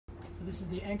So this is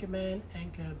the Anchorman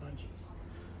Anchor bungees.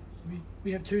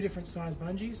 We have two different size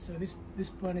bungees. So this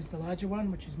one is the larger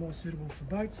one, which is more suitable for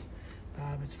boats.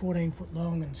 It's 14 foot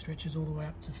long and stretches all the way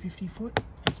up to 50 foot.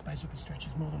 It basically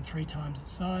stretches more than 3 times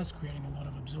its size, creating a lot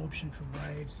of absorption from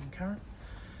waves and current.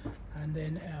 And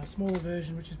then our smaller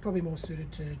version, which is probably more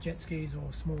suited to jet skis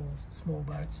or small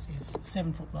boats, is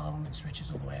 7 foot long and stretches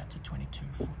all the way out to 22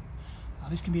 foot.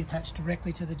 This can be attached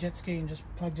directly to the jet ski and just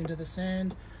plugged into the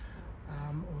sand,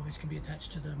 or this can be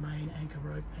attached to the main anchor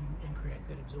rope and create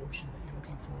that absorption that you're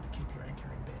looking for to keep your anchor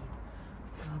embedded.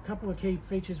 A couple of key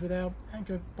features with our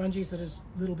anchor bungees that is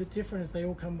a little bit different is they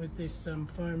all come with this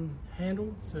foam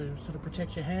handle, so sort of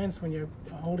protect your hands when you're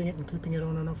holding it and clipping it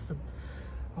on and off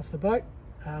the boat.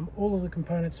 All of the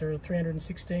components are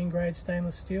 316 grade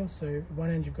stainless steel, so at one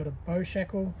end you've got a bow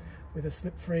shackle with a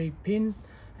slip-free pin,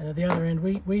 and at the other end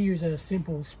we use a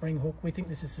simple spring hook. We think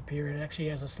this is superior. It actually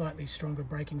has a slightly stronger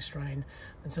breaking strain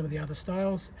than some of the other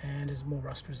styles and is more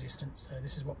rust resistant, so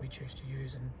this is what we choose to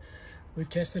use, and we've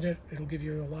tested it. It'll give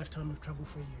you a lifetime of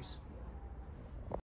trouble-free use.